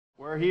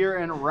We're here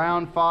in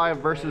round 5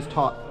 versus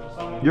top.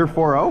 You're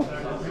 4-0?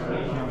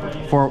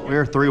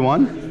 We're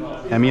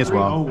 3-1? And me as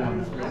well.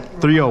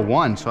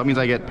 3-0-1. So that means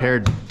I get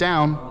paired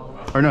down.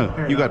 Or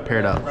no, you got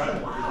paired up.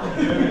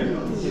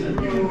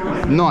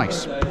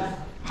 Nice.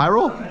 High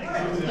roll?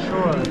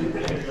 Sure.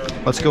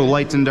 Let's go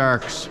lights and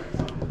darks.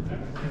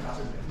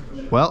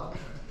 Well.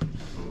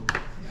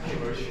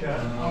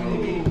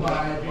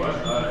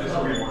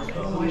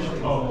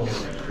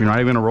 You're not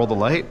even gonna roll the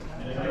light?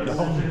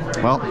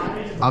 Well,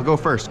 I'll go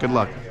first. Good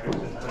luck.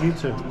 You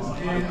too.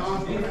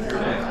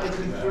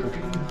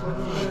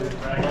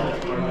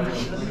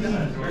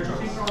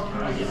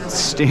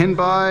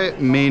 Standby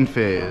main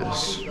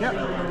phase. Yep.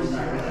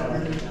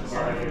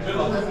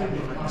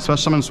 Special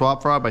summon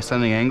swap fraud by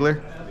sending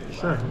angler.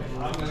 Sure.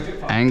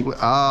 Angler.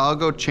 I'll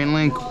go chain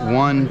link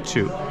 1,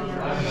 2.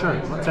 Sure.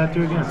 What's that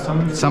do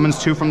again? Summons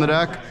 2 from the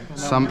deck.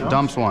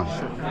 Dumps 1.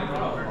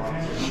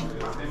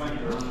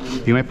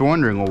 You might be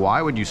wondering, well,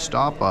 why would you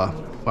stop?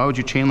 Why would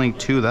you chain link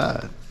 2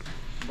 that?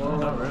 Well,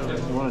 not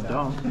really. You want to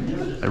dump?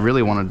 I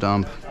really want to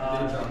dump.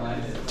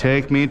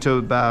 Take me to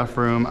the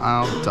bathroom.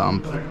 I'll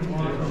dump.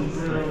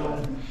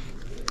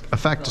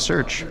 Effect to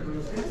search.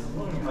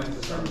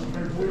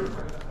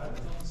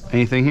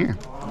 Anything here?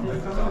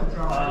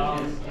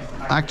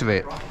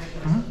 Activate.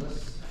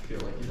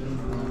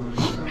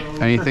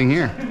 Anything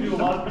here?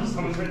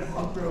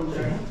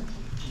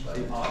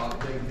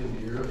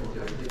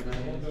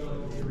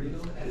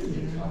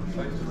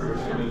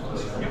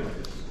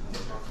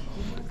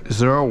 Is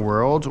there a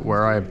world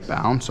where I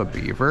bounce a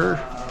beaver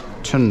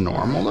to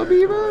normal a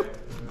beaver?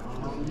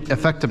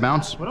 Effect to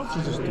bounce? What else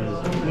does this do?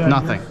 Yeah,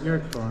 Nothing. You're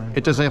fine.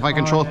 It does say if I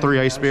control 3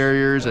 ice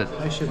barriers, it...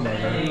 I should know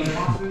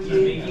that.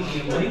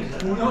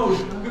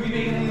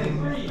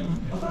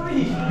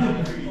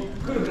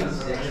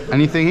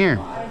 Anything here?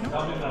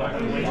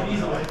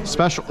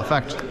 Special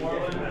effect.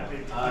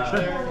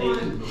 Sure.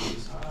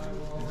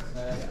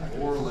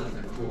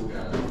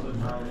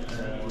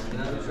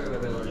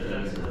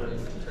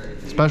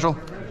 Special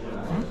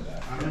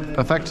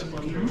effect.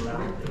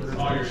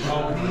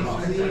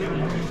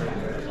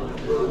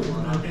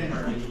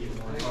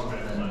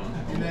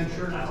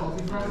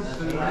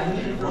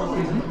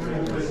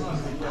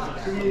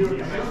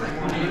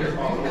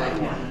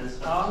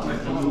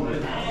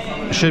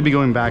 I should be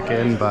going back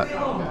in, but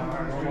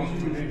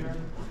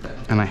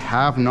and I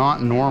have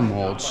not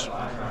normaled.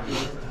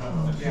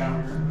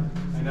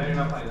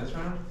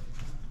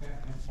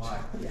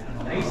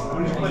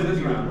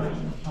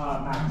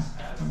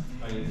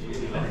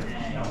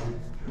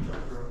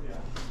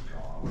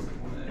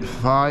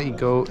 If I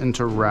go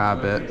into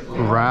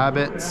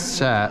rabbit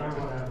set.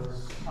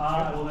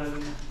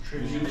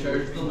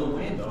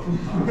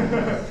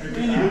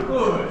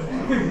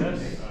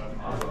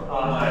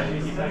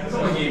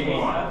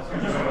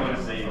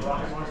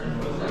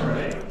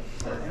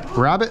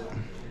 Rabbit.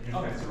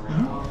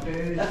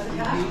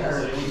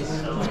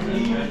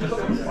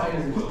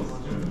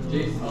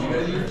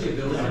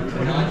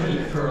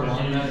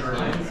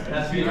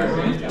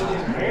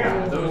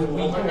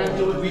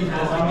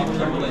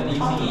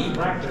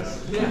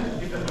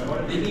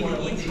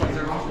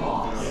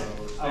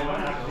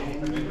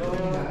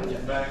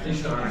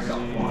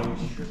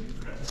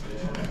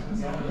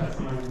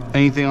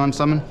 Anything on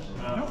summon?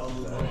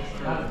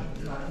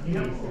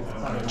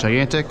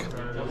 Gigantic.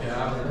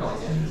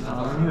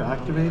 When you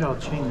activate, I'll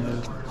chain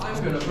it.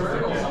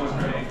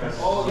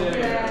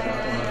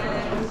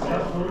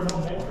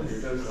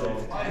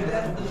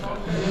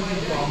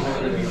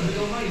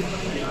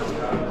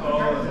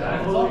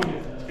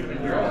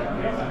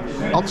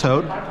 I'll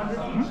toad.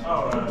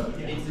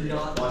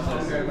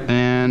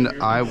 And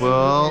I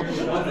will...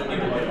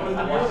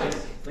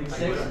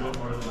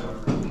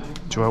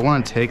 Do I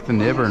want to take the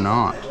nib or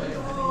not?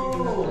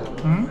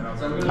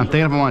 I'm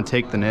thinking if I want to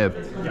take the nib.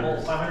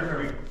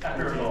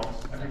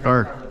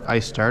 Or I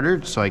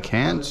started, so I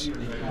can't?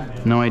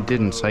 No, I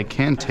didn't, so I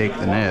can take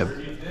the nib.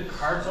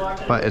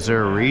 But is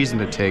there a reason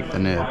to take the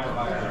nib?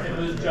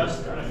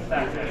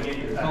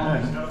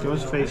 It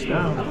goes face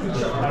down.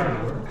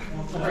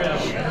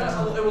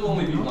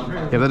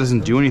 Yeah, that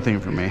doesn't do anything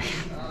for me.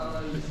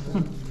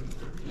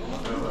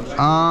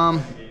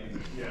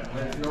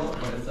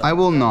 I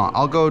will not.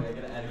 I'll go...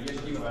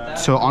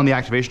 So on the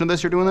activation of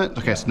this, you're doing it?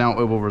 Okay, so now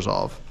it will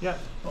resolve. Yeah.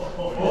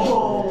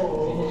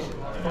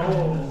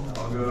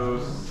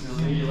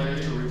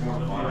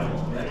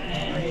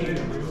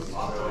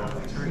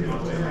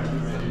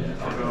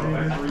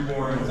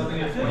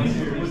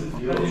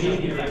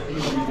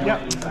 Yep.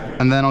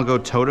 And then I'll go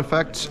Toad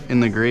Effect in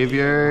the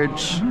graveyard.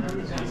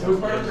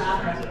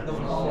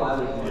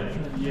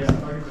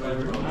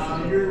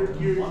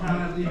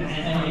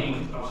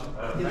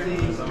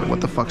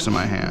 What the fuck's in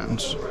my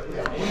hands?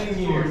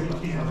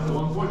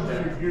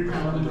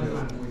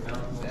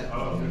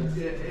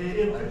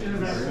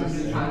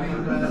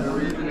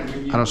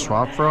 How to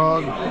swap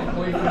frog?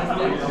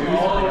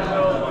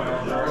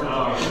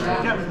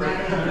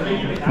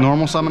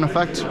 Normal summon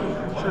effect?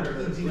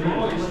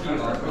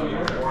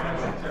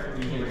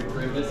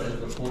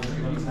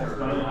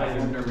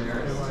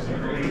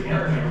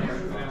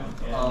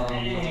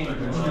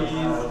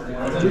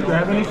 Did you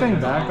grab anything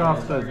back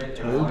off the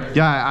toad?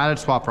 Yeah, I added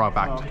swap rock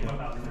back.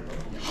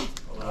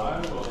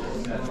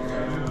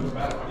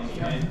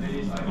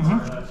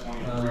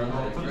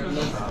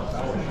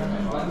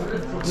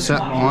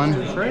 Set one.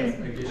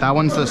 That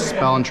one's the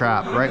spell and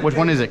trap, right? Which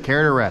one is it?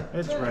 Carrot or red?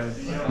 It's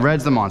red.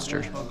 Red's the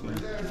monster.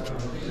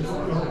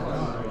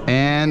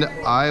 And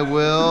I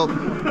will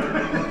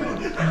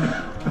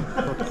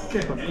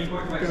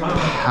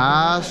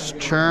pass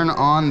turn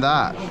on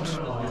that.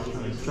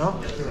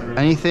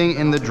 Anything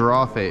in the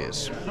draw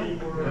phase.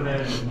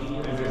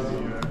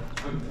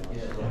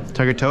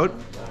 Target toad.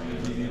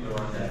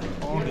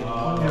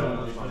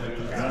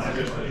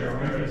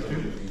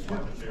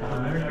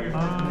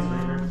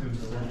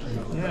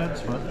 Yeah,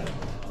 that's fun.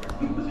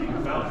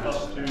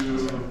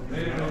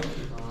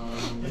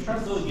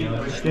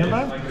 Stand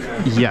by?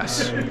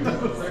 Yes.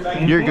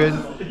 You're good.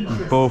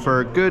 Both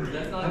are good.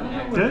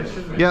 Good?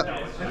 Yep.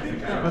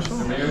 Special?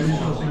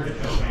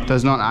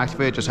 Does not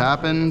activate, just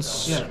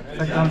happens. Yeah.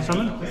 Effect on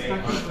summon?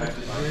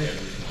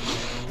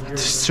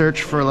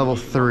 Search for level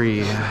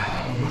 3.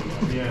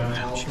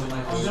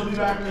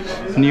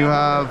 And you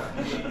have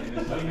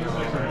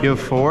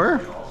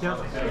 4? Yep.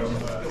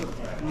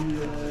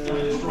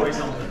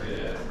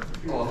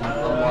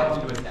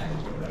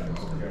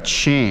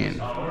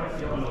 Chain.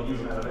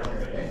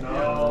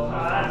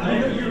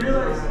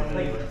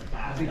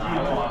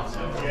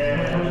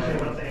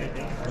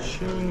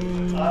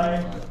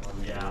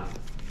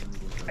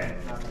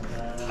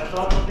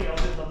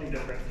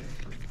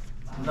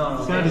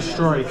 It's gonna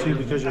destroy too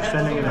because you're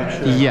sending an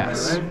extra.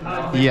 Yes.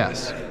 Right?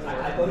 Yes.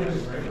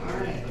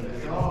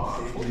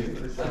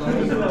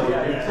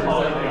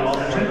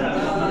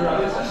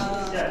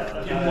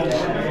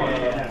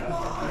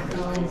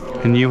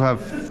 And you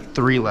have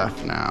 3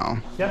 left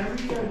now. Yep.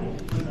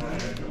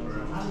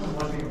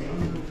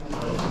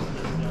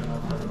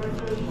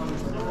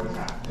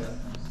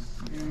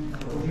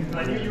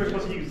 I knew you were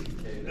supposed to use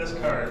this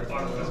card,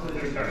 or this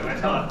specific card, and I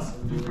thought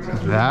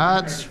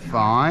That's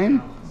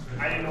fine.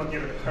 I didn't know what the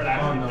card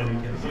actually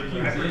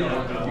did. I forgot.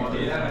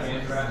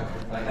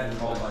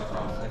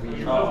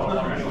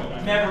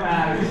 Never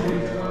matters.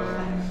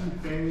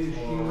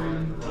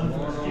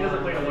 He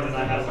doesn't play the one that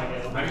I have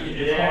like it.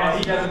 Yeah,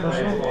 he doesn't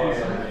play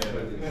it.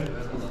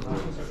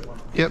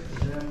 Yep.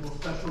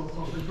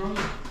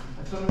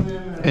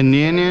 And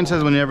Nian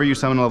says whenever you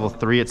summon a level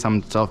 3, it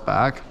summons itself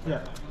back.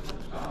 Yeah.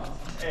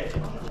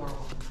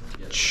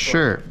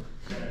 Sure.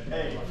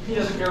 He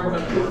doesn't care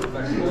what I'm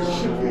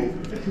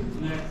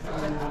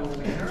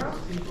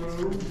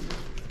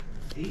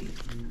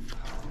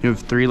You have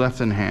 3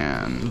 left in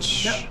hand.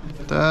 Yep.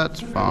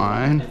 That's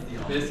fine.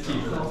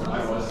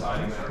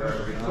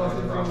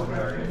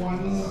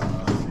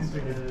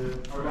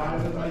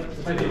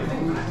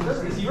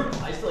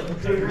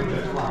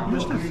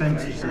 Where's the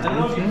fence? Is it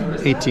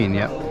 18? 18,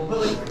 yep.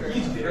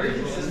 He's very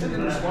consistent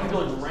and just one to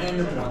like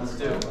random ones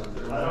too.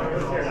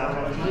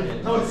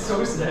 Oh, it's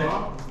so sick.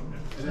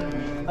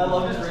 I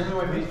love just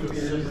randomly my Facebook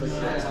videos like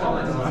next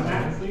comment.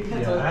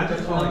 Yeah,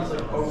 that's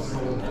like oh.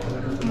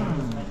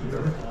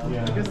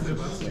 Yeah. I guess it's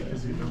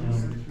because you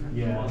don't.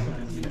 Yeah.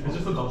 It's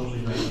just a double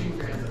thing.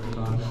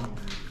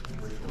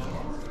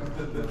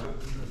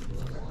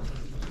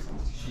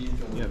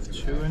 You have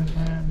 2 in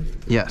hand.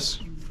 Yes.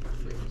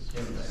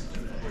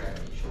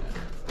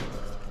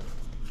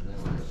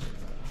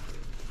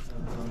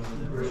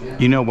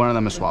 You know one of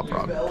them is Swap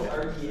Rock.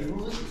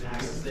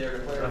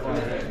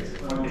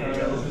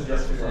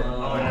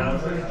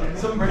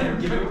 Some random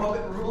gimmick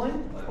puppet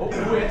ruling? Oh,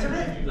 who answered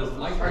it?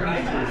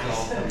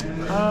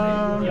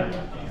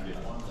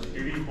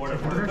 You're getting bored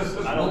of words.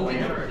 I don't like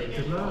it.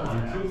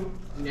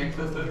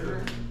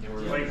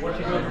 Like, what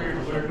you go for your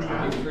Twitter?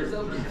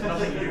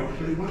 Nothing new.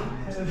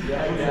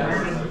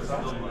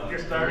 You're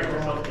starting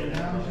or something.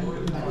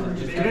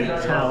 Good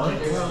talent.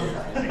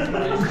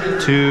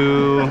 2.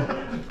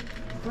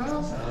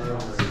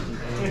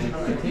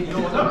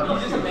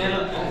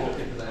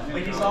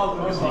 Like you saw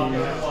Lucas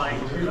flying.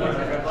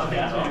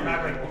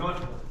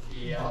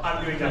 I'm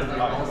doing that.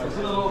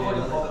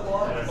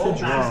 It's a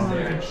draw.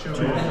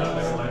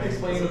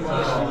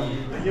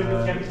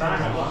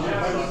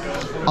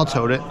 I'll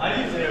toad it.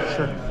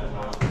 Sure.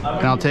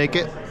 And I'll take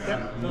it.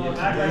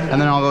 And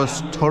then I'll go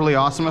totally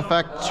awesome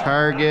effect.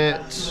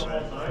 Target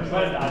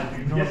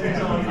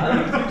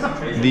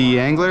the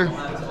angler.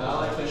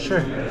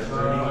 Sure.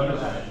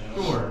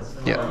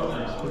 Yeah.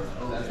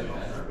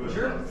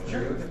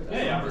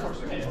 Yeah, of course.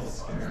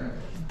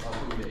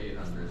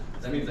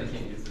 That means I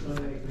can't use this.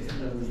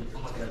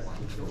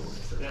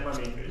 That's my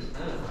main face.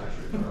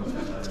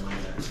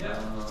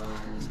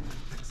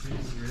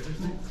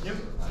 Yep.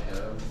 I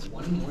have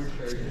 1 more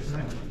target.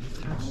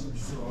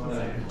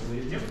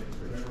 Yep.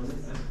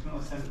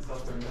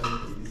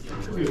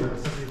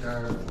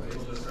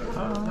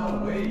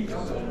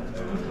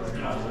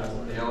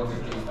 They all get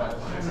gained 5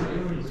 points.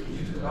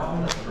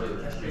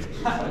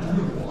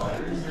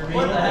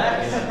 What the heck?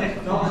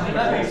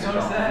 That makes no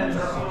sense.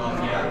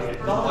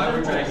 Why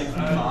would dragons be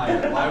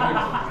 5? Why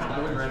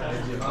would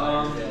dragons be 5?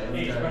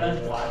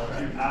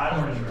 Add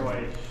or destroy.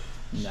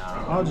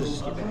 Nah, I'll just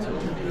skip it.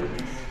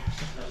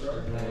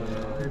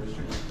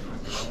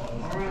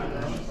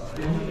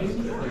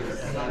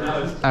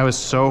 I was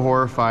so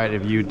horrified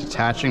of you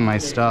detaching my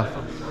stuff,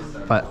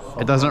 but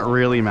it doesn't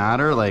really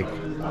matter. Like,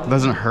 it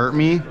doesn't hurt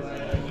me.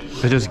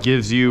 It just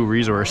gives you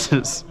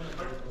resources.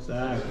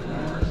 Exactly.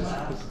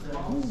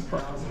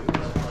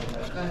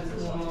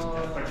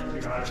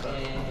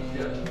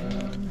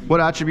 What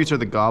attributes are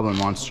the goblin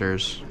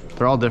monsters?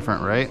 They're all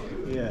different, right?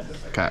 Yeah.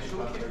 Okay.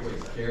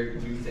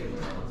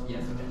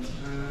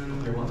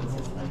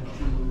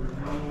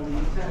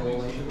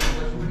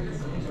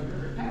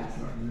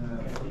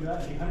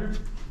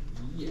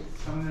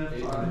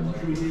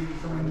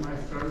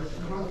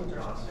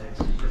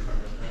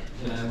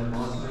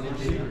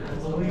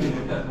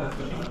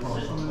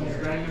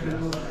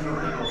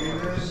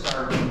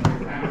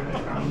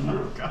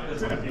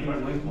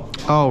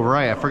 Oh,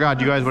 right. I forgot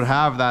you guys would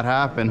have that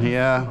happen.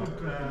 Yeah.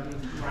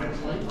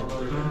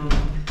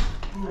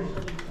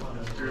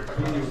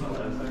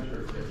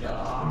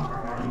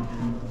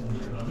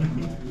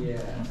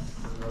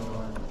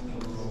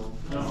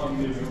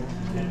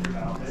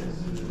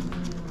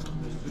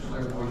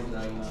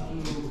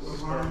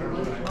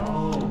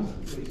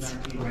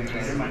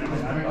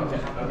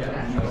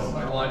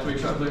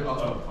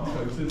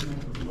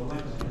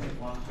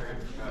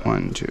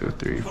 One, 2,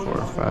 3, 4,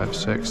 5,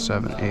 6,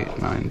 7,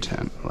 8, 9,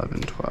 10,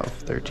 11, 12,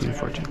 13,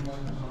 14.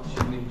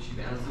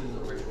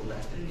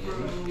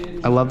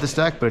 I love this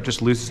deck, but it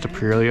just loses to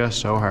Purlia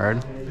so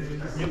hard.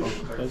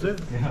 Does it?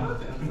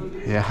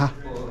 Yeah.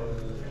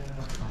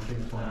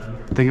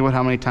 Think about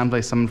how many times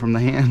I summoned from the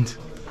hand.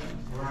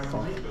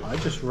 I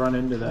just run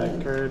into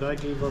that card. I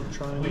gave up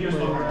trying to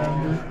play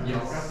around it.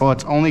 Well,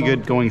 it's only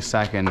good going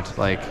second,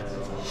 like.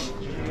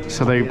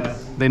 So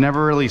they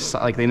never really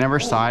they never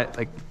side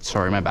like.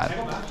 Sorry, my bad.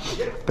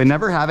 They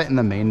never have it in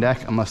the main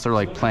deck unless they're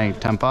like playing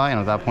Tempai, and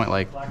at that point,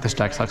 like this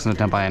deck sucks in the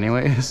Tempai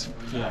anyways.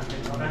 Yeah.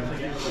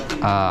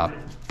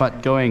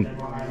 But going,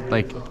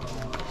 like,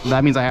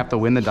 that means I have to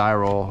win the die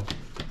roll,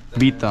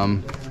 beat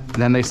them,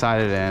 then they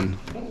side it in.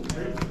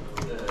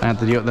 I have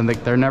to deal. Then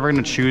they're never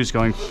going to choose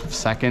going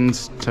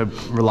seconds to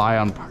rely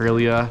on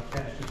Purlia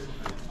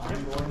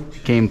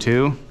game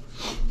 2.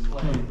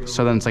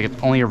 So then it's like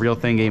it's only a real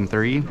thing game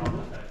 3.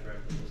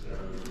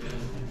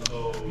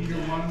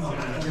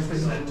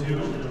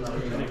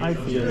 I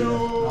feel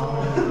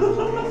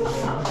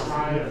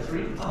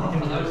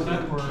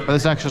it. But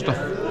this deck's just a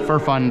for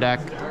fun deck.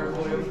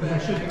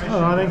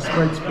 Oh, I think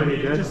Sprite's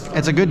pretty good.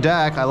 It's a good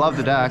deck. I love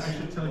the deck.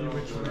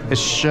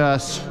 It's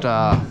just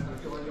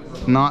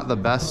not the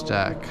best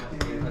deck.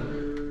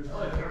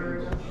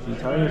 You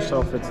tell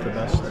yourself it's the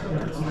best.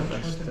 It's the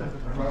best deck.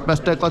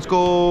 Best deck. Let's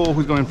go.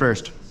 Who's going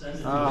first?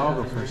 I'll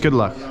go first. Good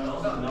luck.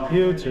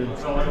 You too.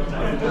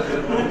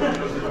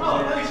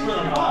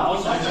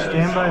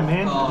 Stand by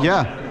man.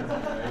 Yeah.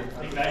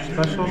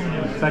 Special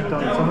effect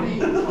on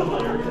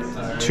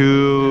someone.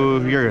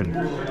 2. You're good.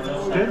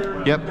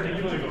 Good. Yep.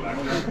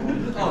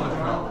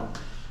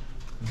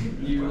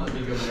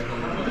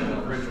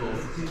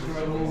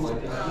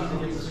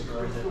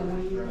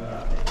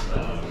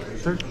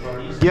 Sure.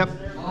 Yep.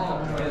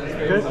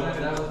 Good.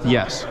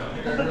 Yes.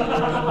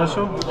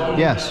 Special.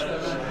 Yes.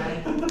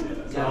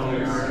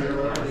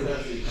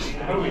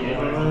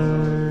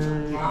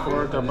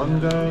 For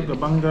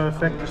Gabunga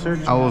effect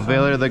search. I will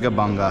Veiler the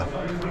Gabunga.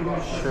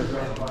 Sure.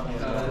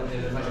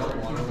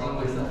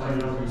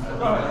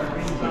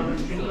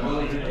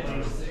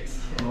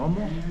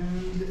 Normal.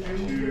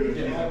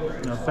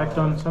 An effect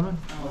on summon.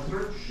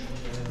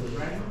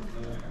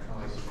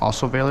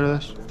 Also Veiler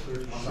this?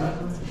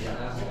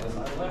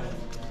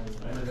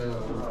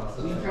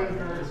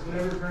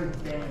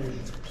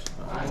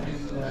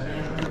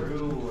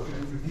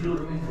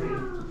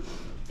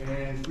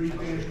 And free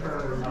finish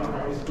card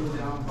go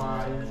down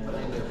by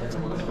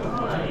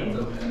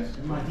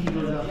my team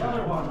goes up.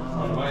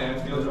 My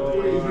Anfield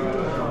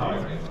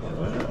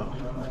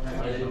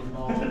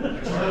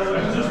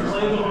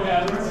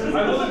I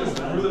wasn't just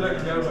threw the deck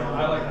together. I was like,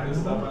 I like this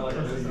stuff. I like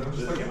this. And I'm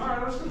just like, all right,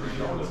 let's just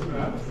read all this.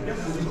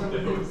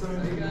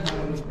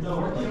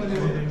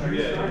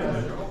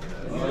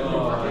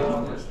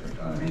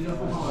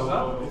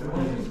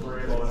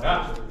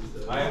 Yeah.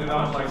 I ended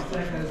up like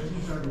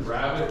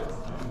Rabbit,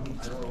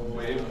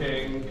 Wave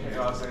King,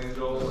 Chaos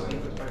Angel,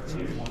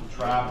 and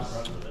Traps.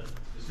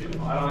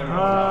 I don't even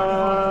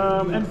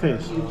know. End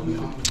phase.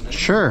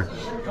 Sure.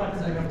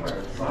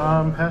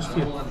 Past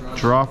you.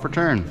 Draw for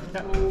turn.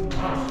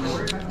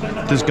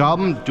 Yeah. Does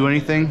Goblin do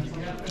anything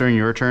during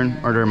your turn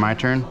or during my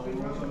turn?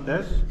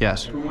 This?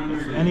 Yes.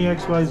 Any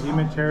XYZ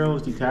material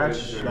is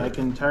detached. I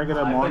can target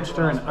a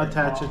monster and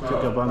attach it to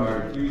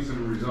Gabunga. Give you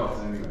some results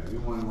anyway. You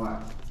won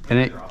what? And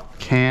it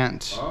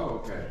can't.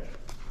 Oh, okay.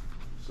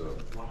 So.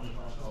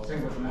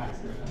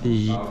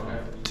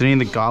 Do any of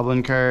the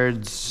Goblin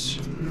cards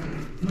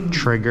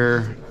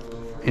trigger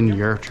in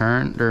your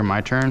turn, during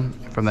my turn,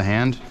 from the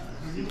hand?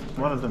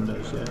 One of them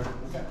does, yeah.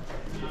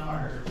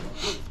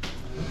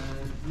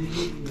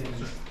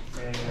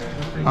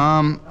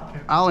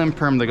 I'll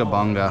imperm the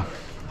Gabunga.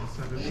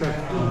 Sure.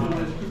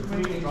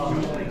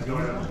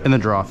 In the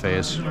draw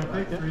phase.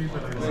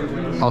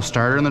 I'll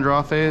start her in the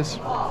draw phase.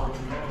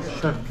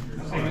 Sure.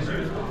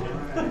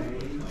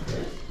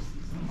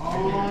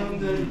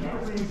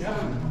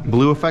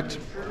 Blue effect.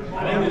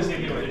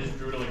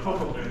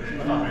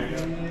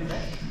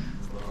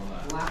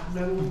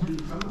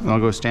 I'll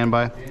go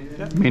standby.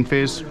 Main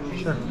phase.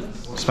 Sure.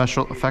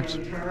 Special effect.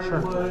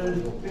 Sure.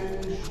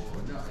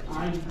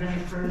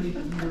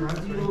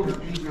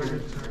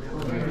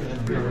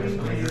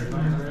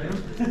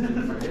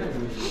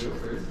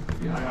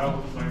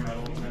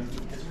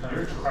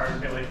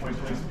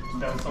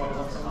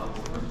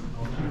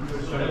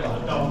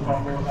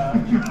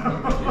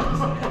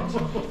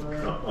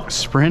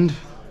 Sprint.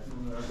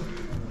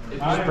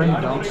 Spring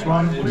dumps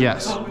one?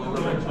 Yes.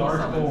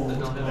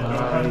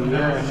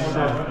 Yeah,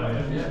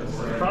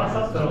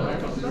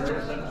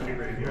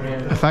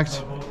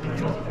 Effect.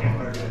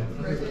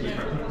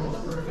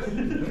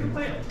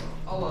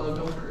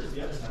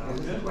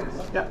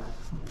 yeah.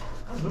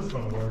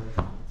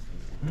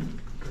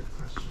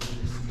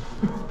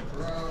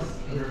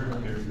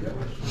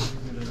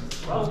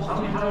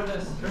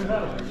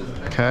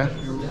 Okay.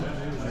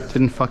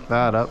 Didn't fuck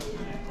that up.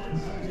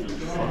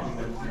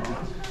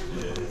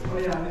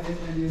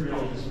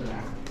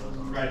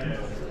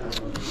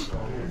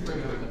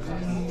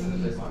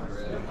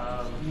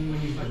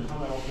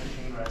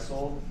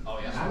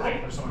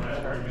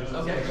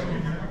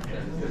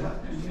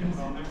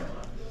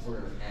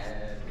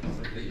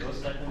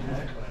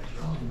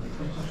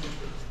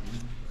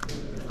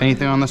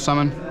 Anything on the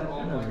summon?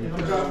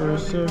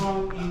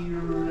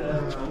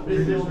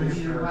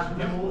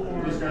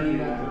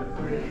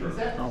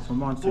 Alpha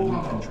monster you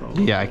control.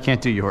 Yeah, I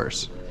can't do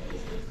yours.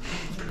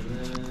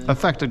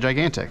 Effect of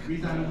gigantic.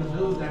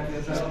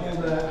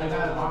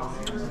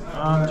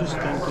 I'm just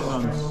thinking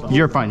on some.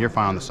 You're fine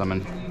on the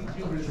summon.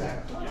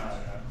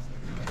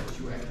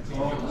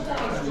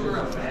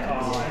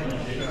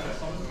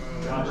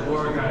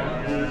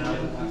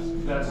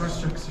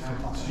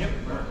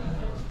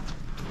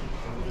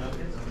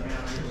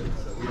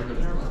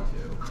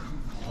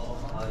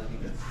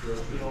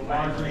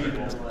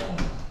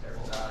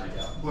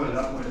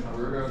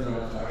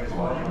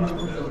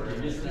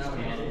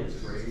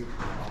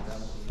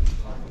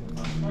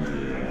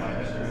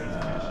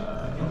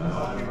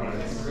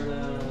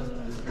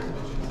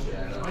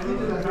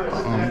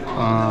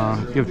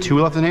 You have 2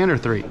 left in hand or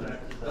 3? 1.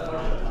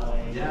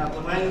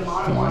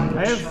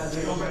 I have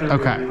 3.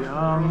 Okay.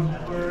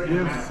 You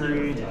have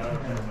 3.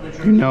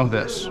 You know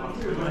this. I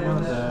know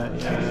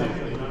that, yeah.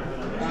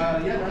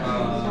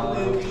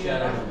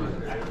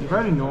 You've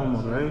already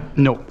normal, right?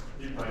 Nope.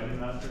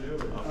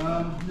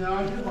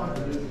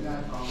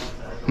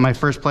 My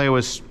first play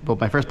was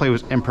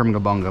Imperm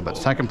Gabunga, but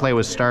second play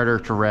was starter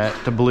to red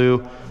to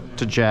blue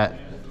to jet.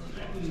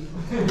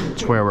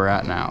 It's where we're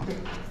at now.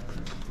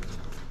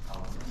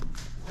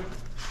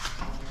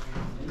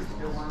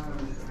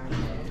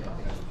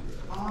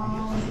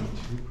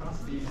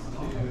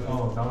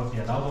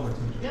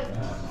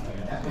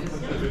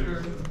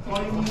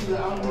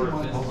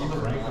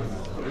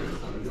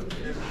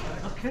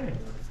 Okay.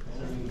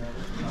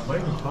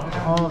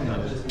 All of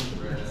those.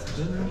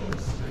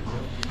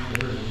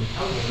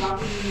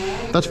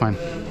 That's fine.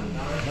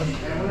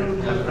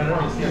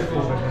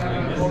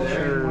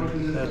 Sure,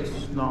 that's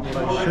not what I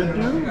should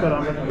do, but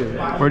I'm gonna do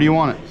it. Where do you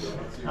want it?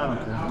 I don't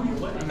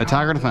care.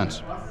 Attack or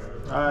defense?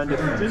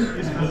 Defense.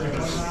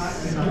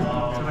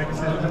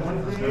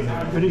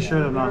 Pretty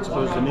sure I'm not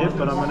supposed to nib,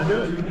 but I'm gonna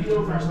do it.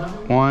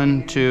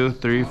 1, 2,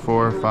 3,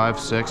 4, 5,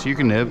 6. You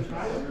can nib.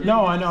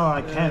 No, I know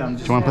I can. I'm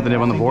just. Do you want to put the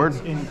nib on the board?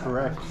 It's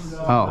incorrect.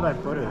 Oh. Where did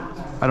I put it?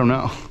 I don't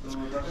know.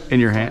 In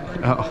your hand.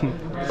 Oh.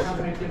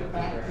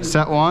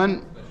 Set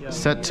 1.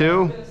 Set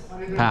 2.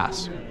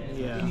 Pass.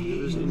 Yeah,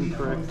 it was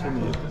incorrect to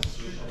nib.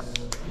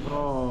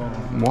 Oh.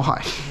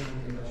 Why?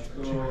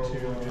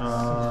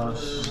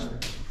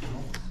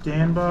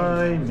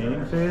 Standby,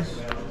 main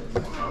phase.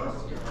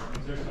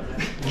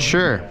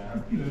 Sure.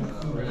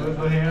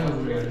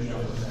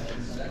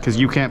 Because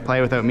you can't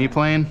play without me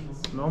playing?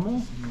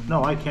 Normal?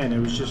 No, I can. It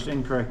was just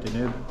incorrect to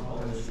nib.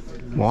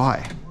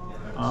 Why?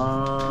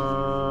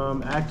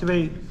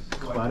 Activate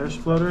Clatter's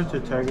Floater to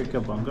target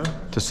Gabunga.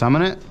 To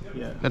summon it?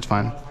 Yeah. That's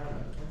fine.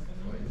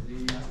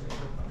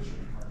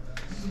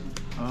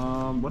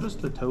 What does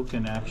the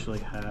token actually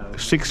have?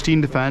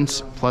 16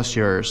 defense plus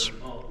yours.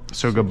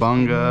 So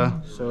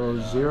Gabunga. So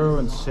 0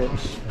 and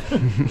 6.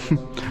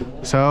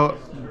 So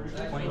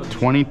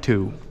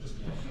 22.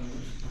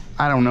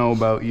 I don't know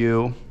about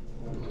you,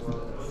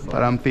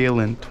 but I'm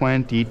feeling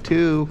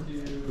 22.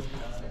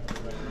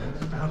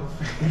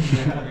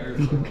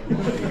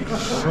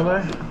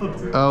 Overlay?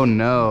 Oh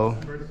no.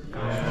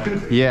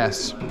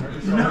 Yes.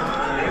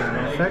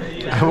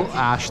 Effect? I will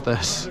ash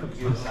this.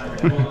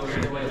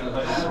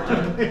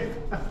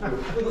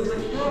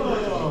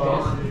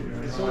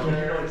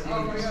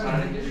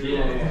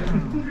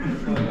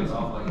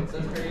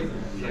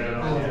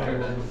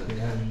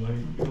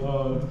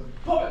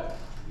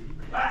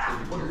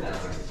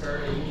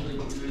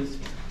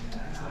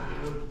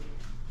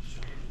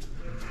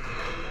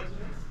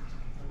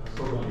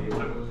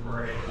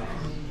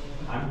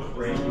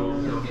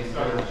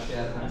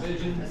 You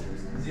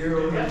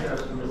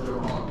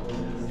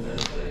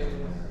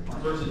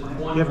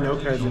have no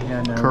cards in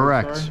hand now. right,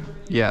 Correct. Thor?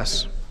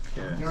 Yes.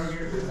 Okay.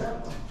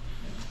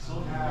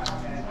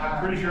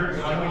 I'm pretty sure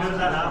when does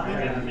that happen?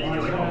 And you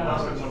get like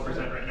almost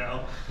 1% right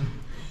now.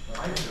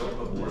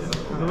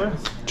 Other way?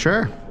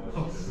 Sure.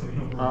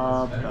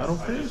 Battle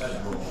phase?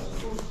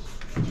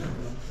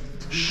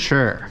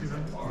 Sure.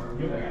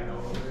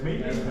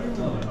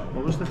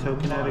 What was the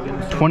token at again?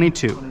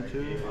 22.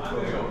 22.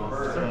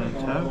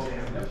 Tap.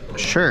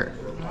 Sure.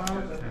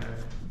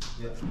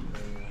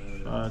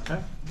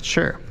 Tap.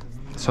 Sure.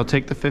 So I'll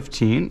take the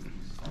 15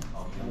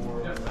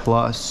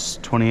 plus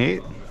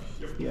 28.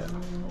 Yeah.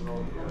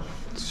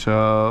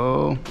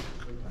 So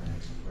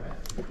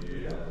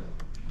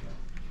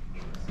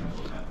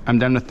I'm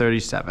down to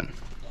 37.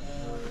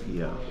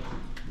 Yeah.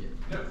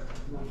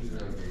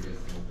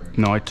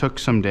 No, I took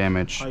some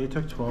damage. Oh, you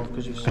took 12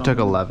 because you I took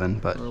 11,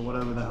 but or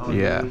whatever the hell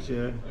yeah. it is,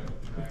 yeah.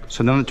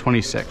 So down to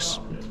 26.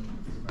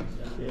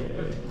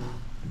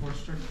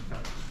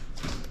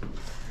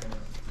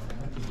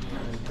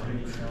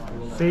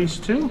 Phase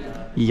 2?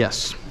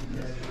 Yes.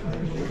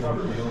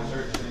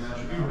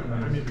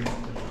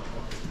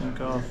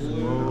 Think off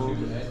low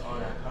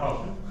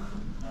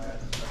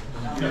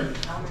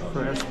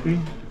for SP.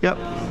 Yep.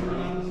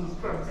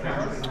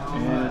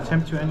 And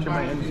attempt to enter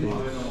my end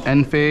phase.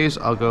 End phase,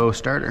 I'll go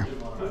starter.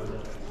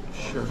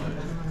 Sure.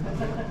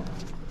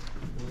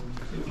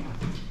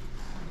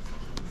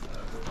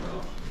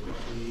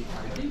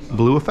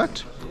 Blue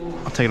effect.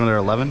 I'll take another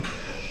 11.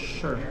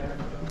 Sure.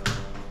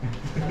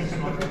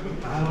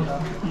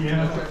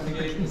 Yeah.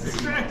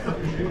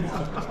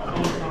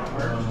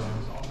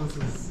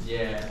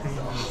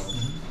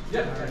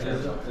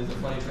 There's a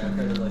funny trap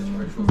card that lets you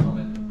ritual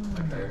summon a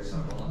card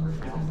special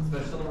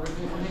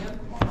ritual from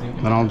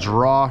hand. Then I'll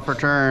draw for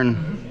turn.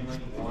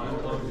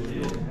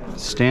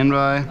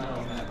 Standby.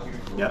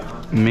 Yep.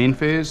 Main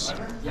phase.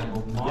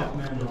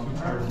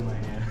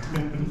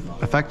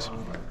 Effect.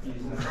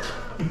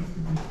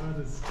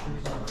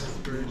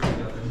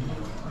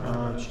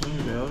 Chain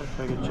veil, if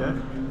I could check.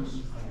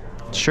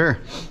 Sure.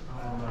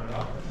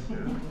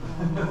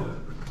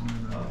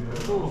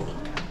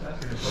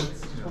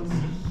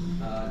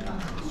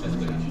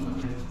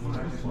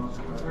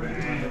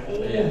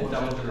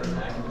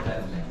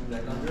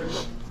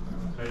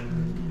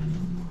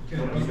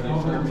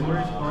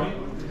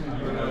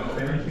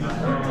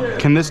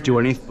 Can this do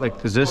anything?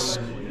 Like, does this?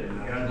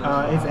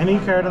 If any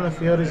card on the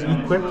field is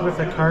equipped with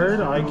a card,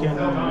 I can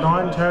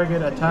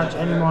non-target attach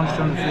any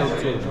monster on the field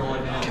to it.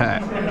 Okay.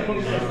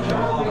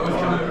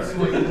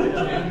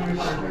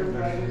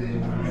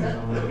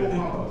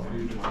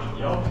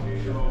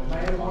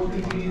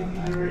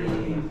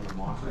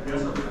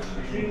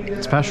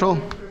 Special.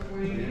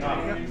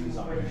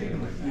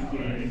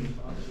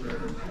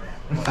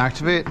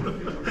 Activate.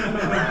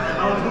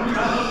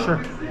 Sure.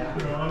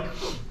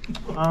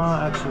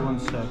 Actually, one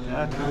sec.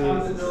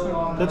 Activate.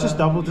 That just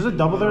double. Does it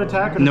double their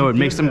attack? Or No, does it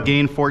makes them give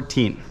gain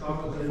 14.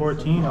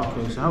 14?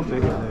 Okay, so how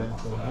big are they?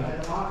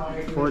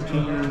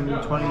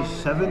 14,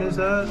 27 is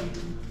that?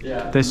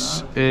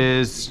 This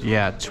is,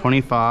 yeah,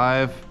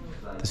 25.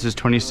 This is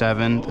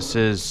 27. This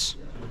is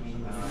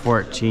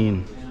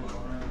 14.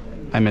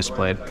 I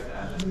misplayed.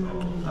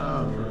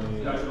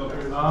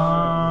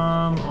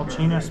 I'll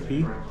chain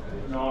SP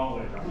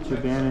to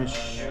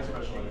banish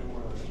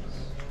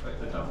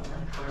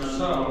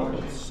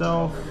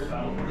itself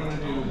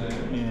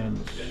and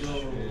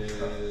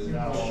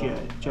Jet.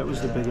 Jet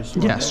was the biggest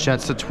one. Yes,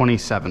 Jet's the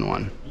 27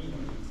 one.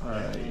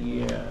 Alright,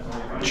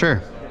 yeah.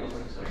 Sure.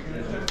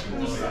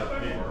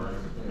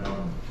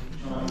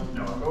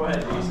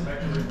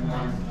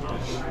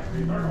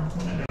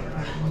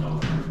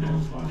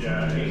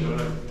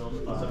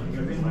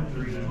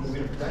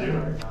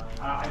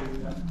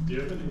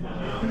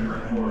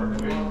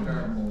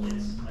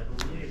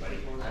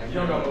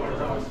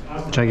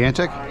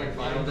 Gigantic?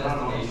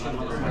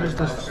 What is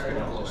this?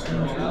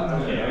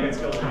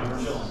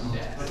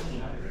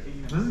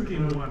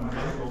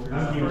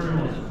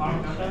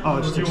 Oh,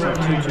 it's just like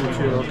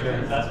 2/2/2,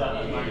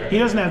 okay. He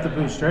doesn't have the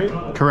boost, right?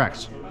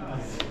 Correct.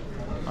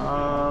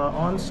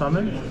 On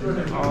summon,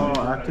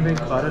 I'll activate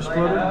Cloud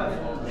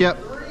Exploder. Yep.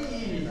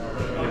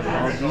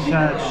 I'll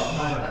detach,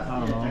 I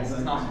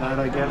don't know, that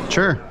I guess.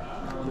 Sure.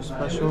 The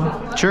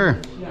special. Sure.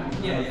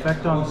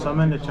 Effect on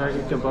summon to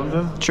target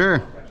Gabunga.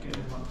 Sure.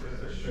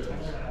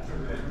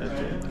 That's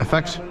it.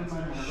 Effect.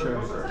 Sure.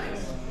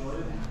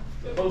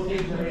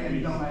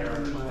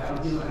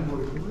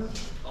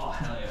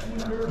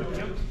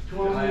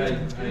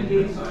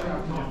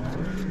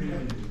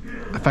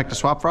 Effect to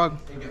Swap Frog.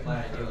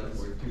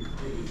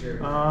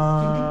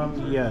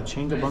 Yeah,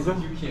 chain Gabunga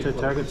to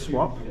target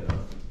swap.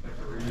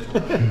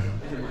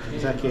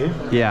 Is that okay?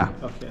 Yeah.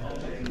 Okay.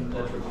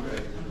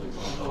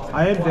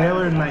 I had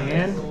Valor in my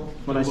hand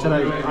when I said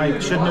I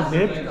shouldn't have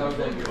hit.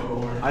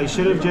 I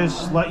should have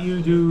just let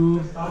you do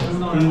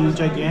the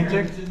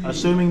Gigantic,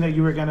 assuming that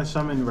you were going to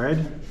summon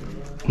red.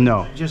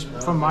 No. Just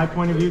from my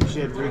point of view, because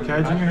you had 3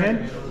 cards in your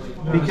hand.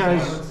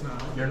 Because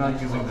You're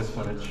not using this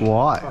footage.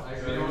 Why?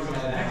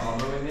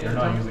 They're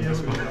not using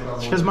this one.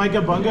 Because my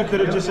Gabunga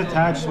could have just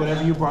attached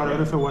whatever you brought out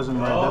if it wasn't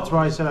red. That's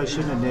why I said I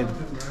shouldn't have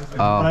nibbed.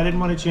 But I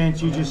didn't want to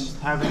chance you just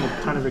having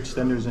a ton of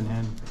extenders in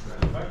hand.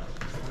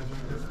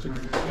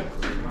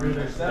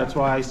 That's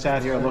why I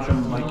sat here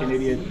looking like an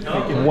idiot.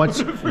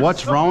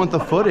 What's wrong with the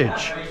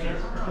footage?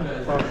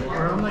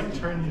 We're on like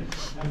turn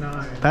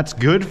 9. That's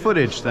good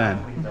footage then.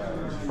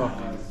 Fuck.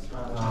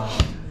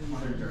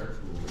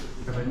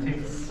 If I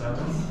take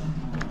 7,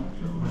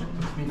 which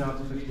puts me down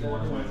to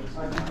 51.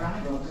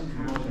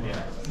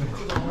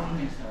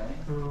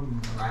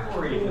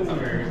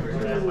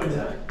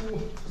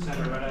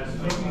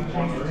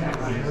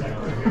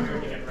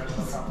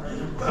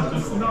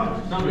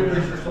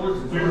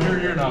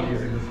 You're not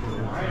using this.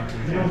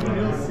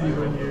 You'll see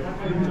when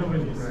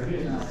you see.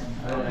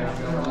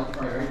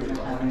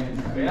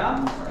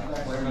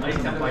 Nice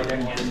temp by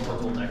deck and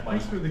purple deck by.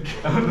 Thanks for the gift.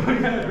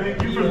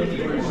 Thank you for the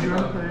gift. You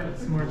want to play it?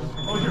 It's more just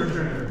for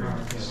sure.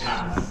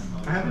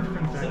 I have a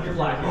different deck. You're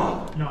black.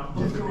 Not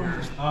just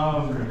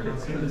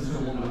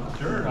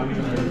Sure. I mean,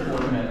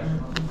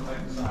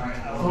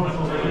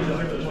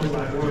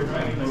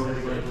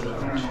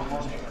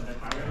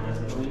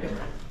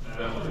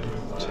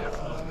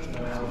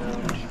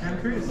 I'm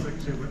curious,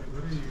 actually,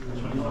 what are you?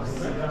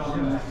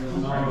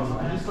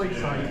 I just like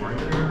saw you work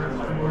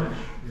there.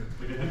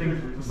 I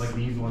think like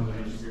these ones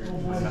are just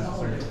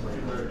necessary.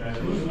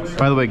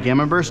 By the way,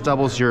 Gamma Burst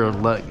doubles your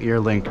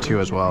link too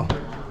as well.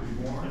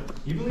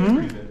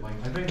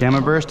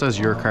 Gamma Burst does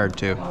your card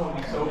too.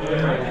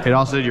 It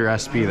also did your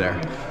SP there.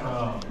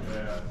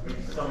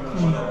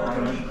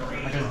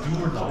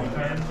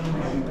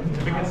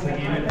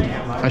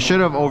 I should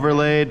have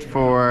overlaid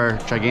for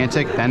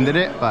Gigantic, then did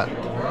it, but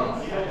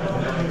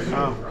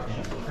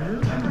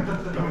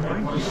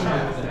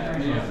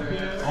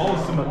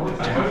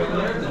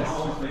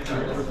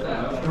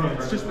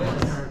It's just one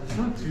card. It's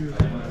not too.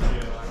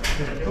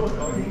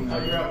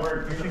 you're at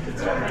work. You think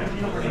it's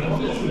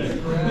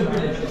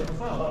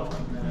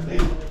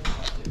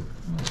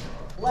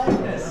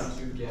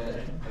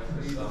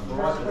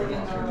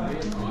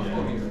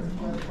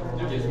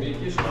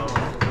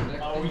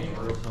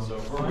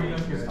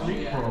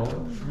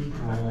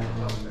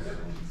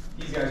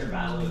These guys are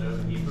battling over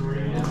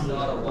the It's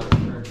not a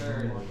one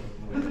turn.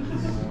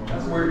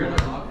 We're gonna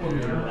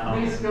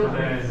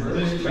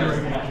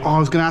oh, I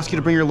was gonna ask you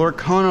to bring your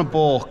Lorcana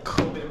bulk.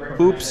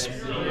 Oops.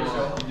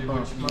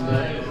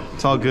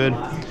 It's all good.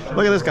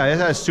 Look at this guy. This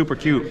guy's super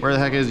cute. Where the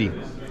heck is he?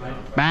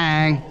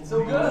 Bang.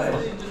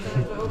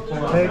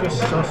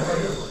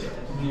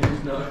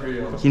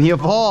 And he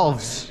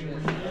evolves.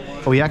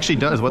 Oh, he actually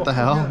does. What the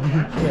hell?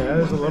 Yeah,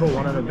 there's a little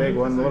one and a big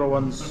one. The little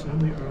one's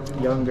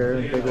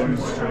younger, big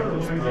one's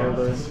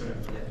older.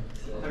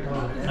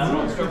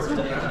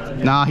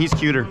 Nah, he's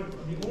cuter.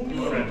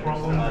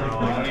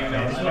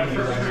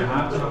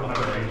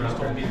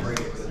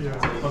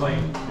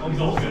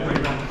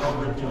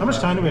 How much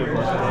time do we have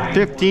left?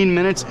 15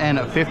 minutes and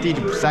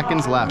 50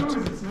 seconds left.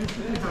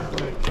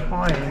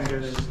 Hi,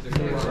 Angus.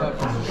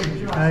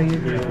 How you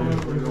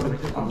doing?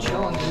 I'm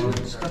chilling,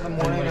 dude. Spent the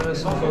morning at a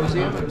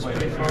symposium. It was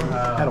pretty fun.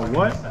 At a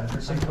what?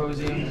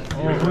 Symposium.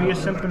 Oh, who are you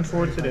simping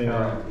for today?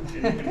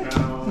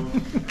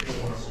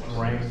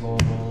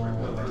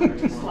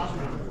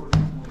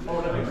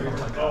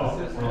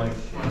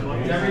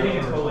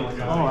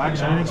 Oh,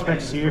 actually, I didn't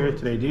expect to see you here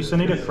today. Do you still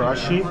need a cross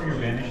sheet?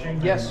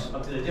 Yes.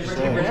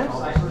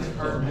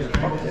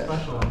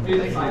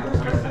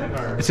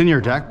 It's in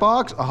your deck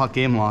box? Oh,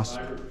 game lost.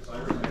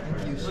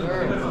 Thank you,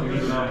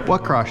 sir.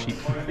 What cross sheet?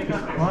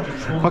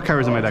 What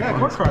card is in my deck What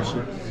box? cross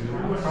sheet?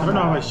 I don't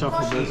know how I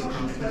shuffled this.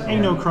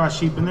 Ain't no cross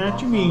sheet in there.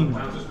 What you mean?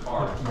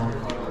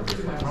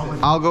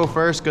 I'll go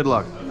first. Good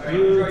luck.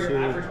 You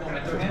too.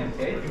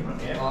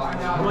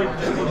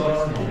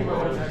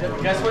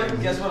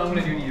 Guess what I'm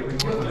gonna do to you?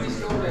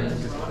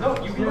 No,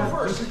 you can go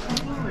first.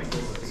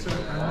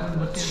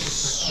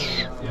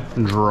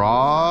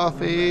 Draw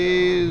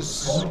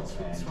phase.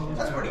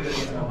 That's pretty good.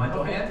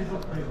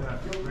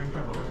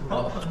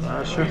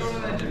 Sure.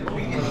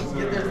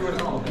 Get there for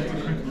it all.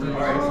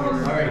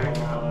 Alright.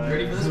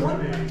 Ready for this one?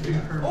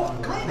 Oh,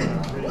 Clayton!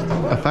 What the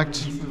fuck? Effect.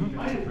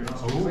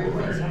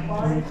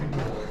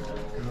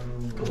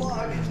 Good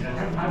luck.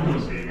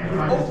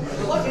 Oh,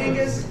 good luck,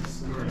 Angus.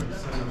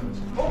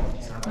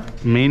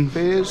 Main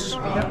phase.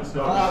 We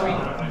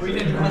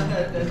didn't run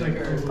that as a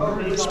card.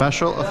 Oh,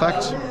 Special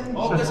effect.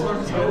 oh, this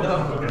one's good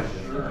though.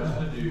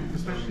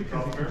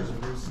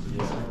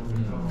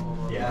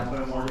 Yeah.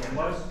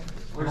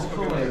 We're just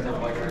going to the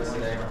white cards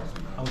today.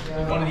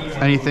 One of these.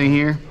 Anything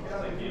here?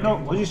 No,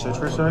 what did you search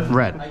for, sorry?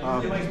 Red.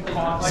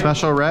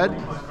 Special red.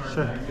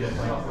 Sure.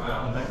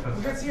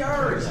 We got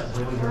CRs.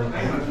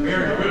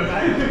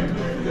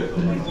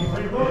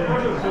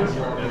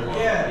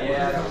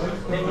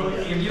 Yeah.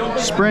 If you don't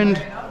Sprint.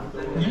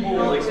 you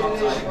will like stop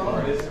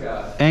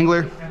signing.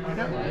 Angler.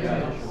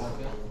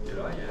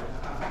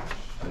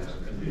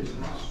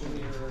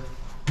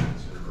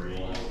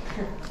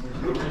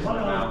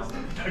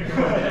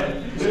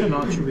 It's gonna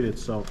not attribute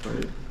itself,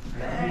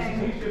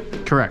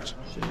 right? Correct.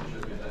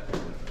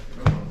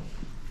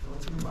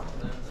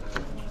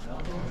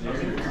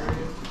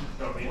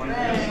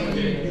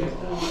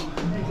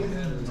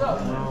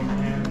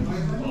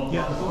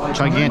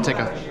 Gigantic.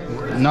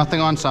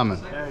 Nothing on summon.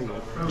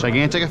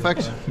 Gigantic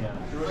effect?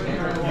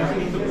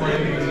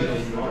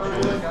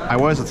 I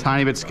was a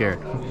tiny bit scared.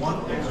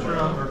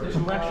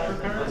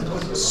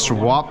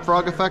 Swap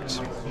frog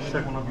effect?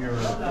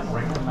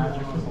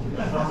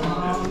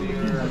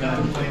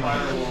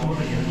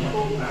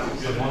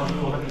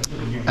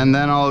 And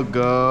then I'll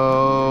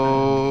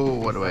go.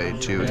 What do I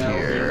do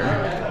here?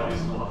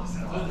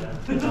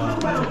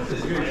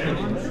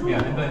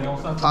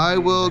 I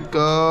will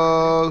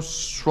go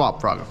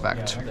swap frog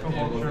effect.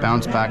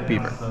 Bounce back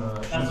beaver.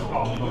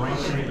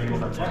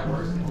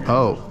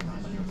 Oh.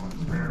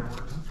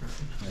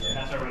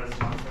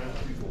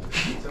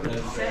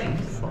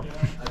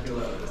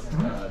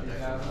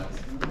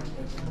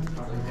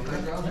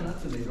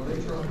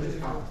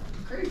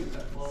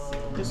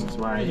 This is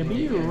why you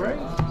be, right?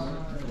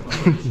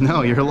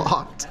 No, you're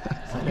locked.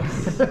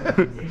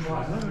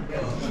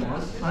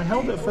 I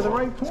held it for the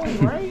right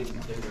point, right?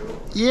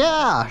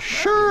 Yeah,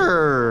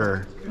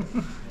 sure.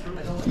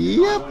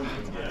 Yep.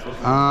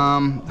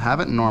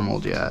 Haven't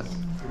normaled yet.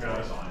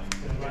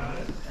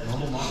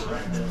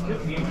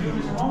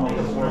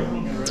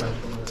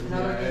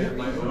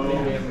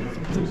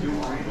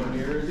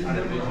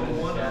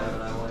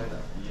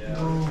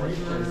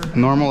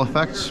 Normal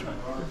effects.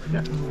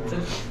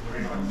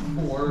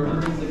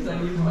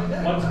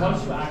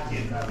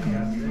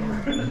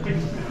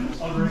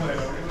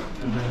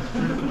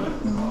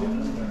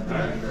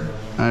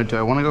 Do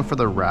I want to go for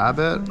the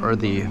rabbit or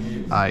the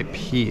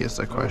IP is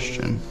the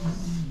question.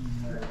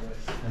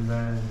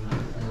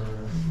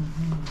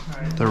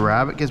 The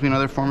rabbit gives me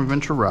another form of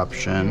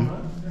interruption.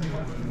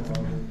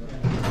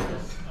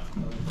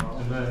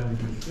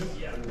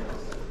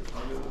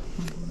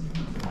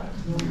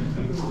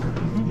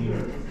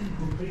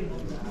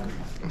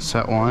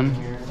 Set 1,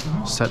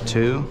 set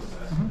 2.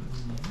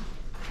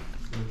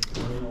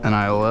 And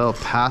I will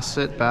pass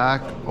it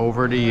back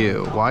over to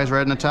you. Why is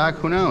red an attack?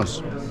 Who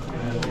knows?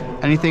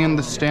 Anything in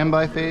the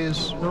standby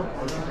phase? Nope.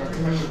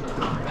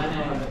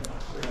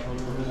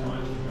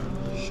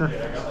 Sure.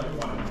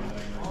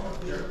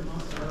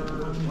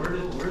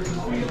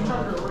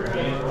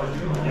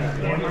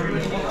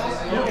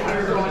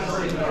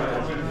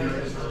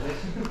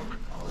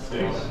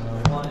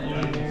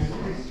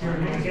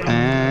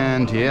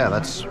 And yeah,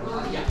 that's...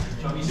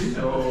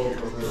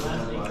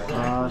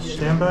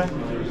 Standby?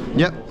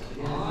 Yep.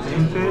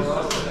 Main phase?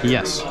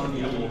 Yes.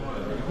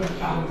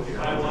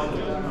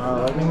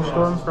 Lightning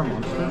Storm for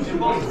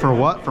monsters? For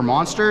what? For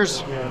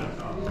monsters?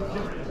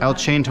 Yeah. L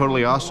chain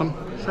totally awesome.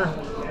 Sure.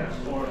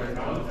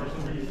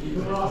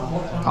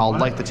 I'll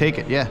like to take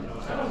it, yeah.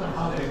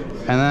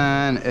 And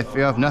then if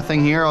you have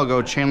nothing here, I'll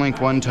go chain link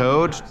 1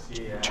 toad,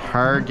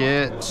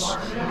 target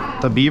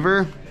the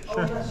beaver.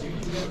 Sure.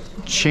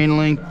 Chain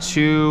link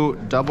 2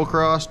 double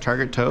cross,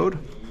 target toad.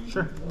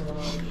 Sure.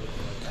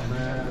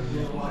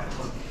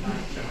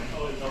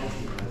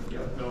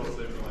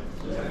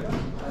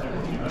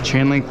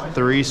 Chain link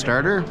 3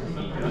 starter.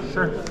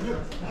 Sure.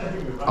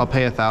 I'll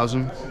pay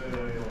 1,000.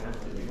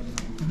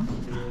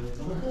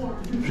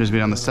 Which is be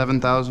on the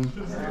 7,000.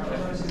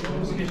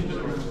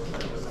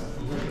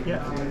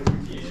 Yeah.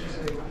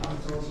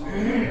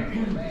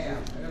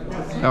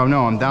 Oh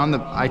no, I'm down the.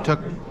 I took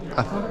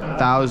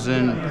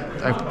 1,000.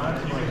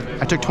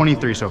 I took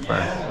 23 so far.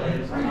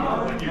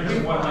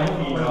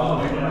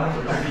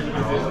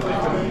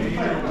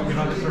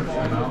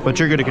 But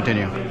you're good to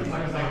continue.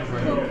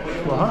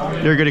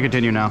 You're good to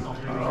continue now.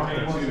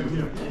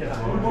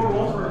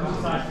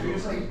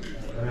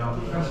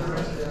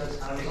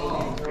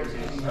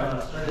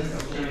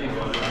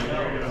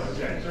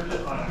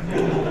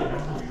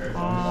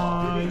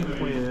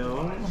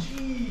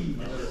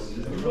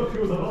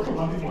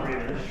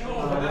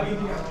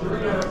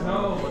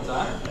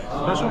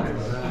 Special?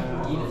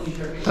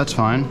 That's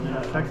fine.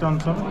 Effect on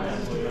something?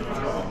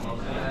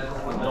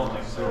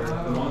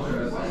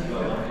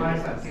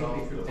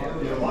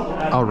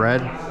 Oh,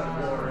 red.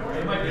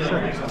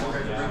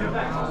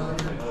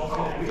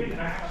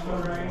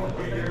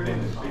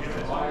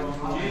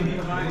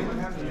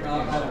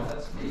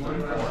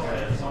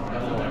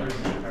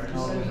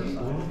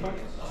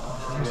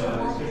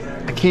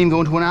 I can't even go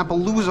into an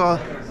Appaloosa.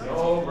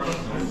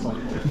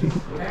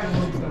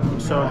 I'm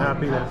so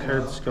happy that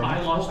card's gone. I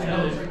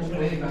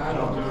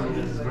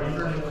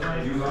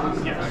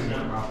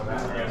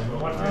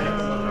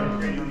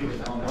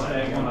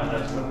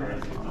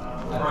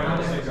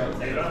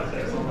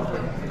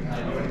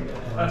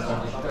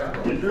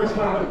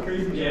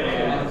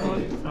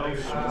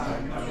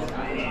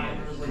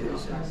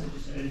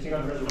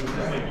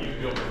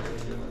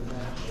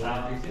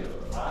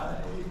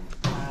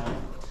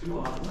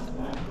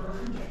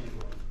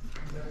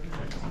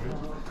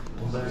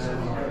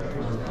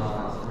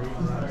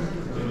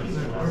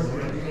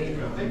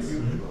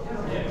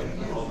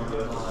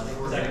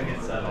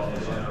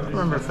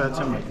remember if that's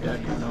in my deck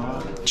or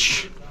not.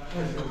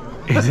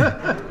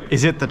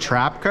 Is it the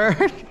trap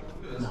card?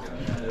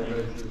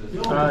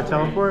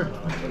 Teleport?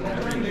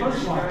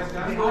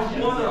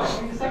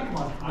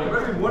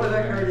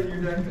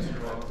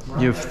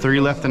 You have 3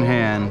 left in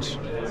hand.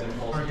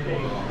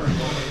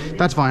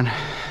 That's fine.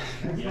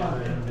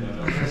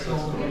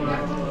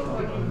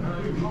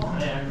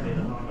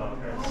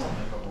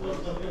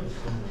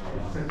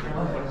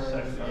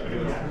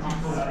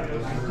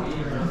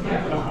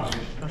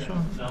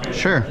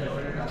 Sure.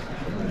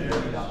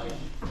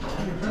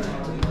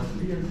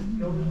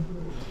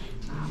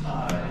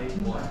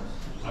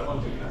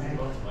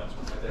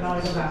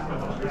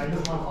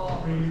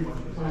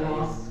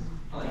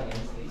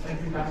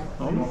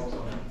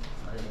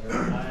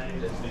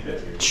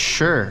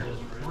 Sure.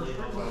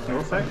 No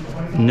effect?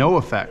 No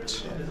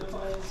effect.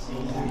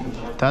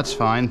 That's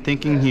fine.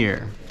 Thinking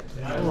here.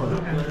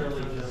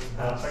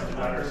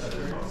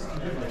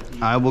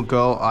 I will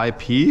go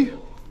IP.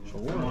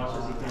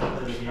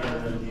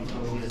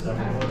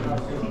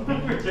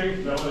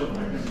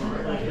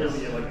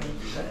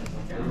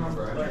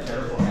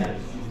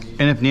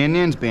 And if Nan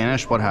Nan's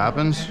banished, what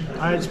happens?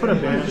 I just put a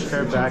banish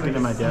card back into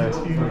my deck.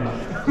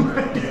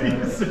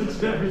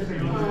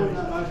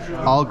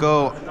 I'll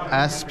go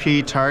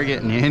SP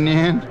target Nan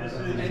Nan.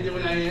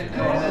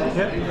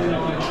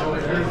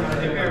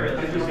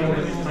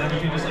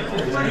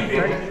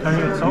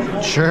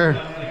 Sure.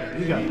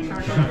 You got it.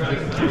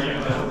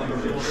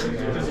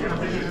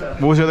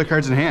 What was the other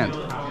cards in hand?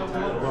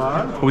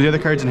 What? What was the other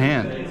cards in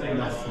hand?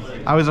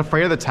 I was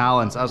afraid of the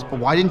talents.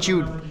 Why didn't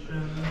you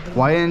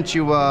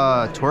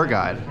tour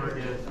guide?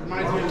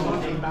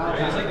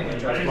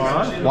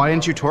 What? Why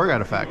didn't you tour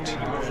guide effect?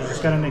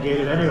 Just gotta negate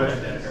it anyway.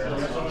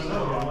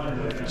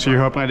 So you're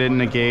hoping I didn't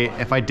negate.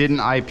 If I didn't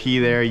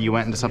IP there, you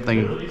went into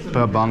something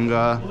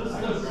babunga.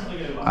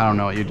 I don't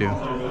know what you do.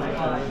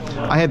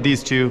 I had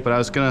these two, but I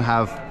was gonna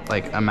have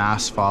like a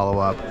mass follow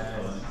up.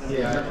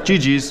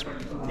 GG's.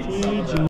 GG.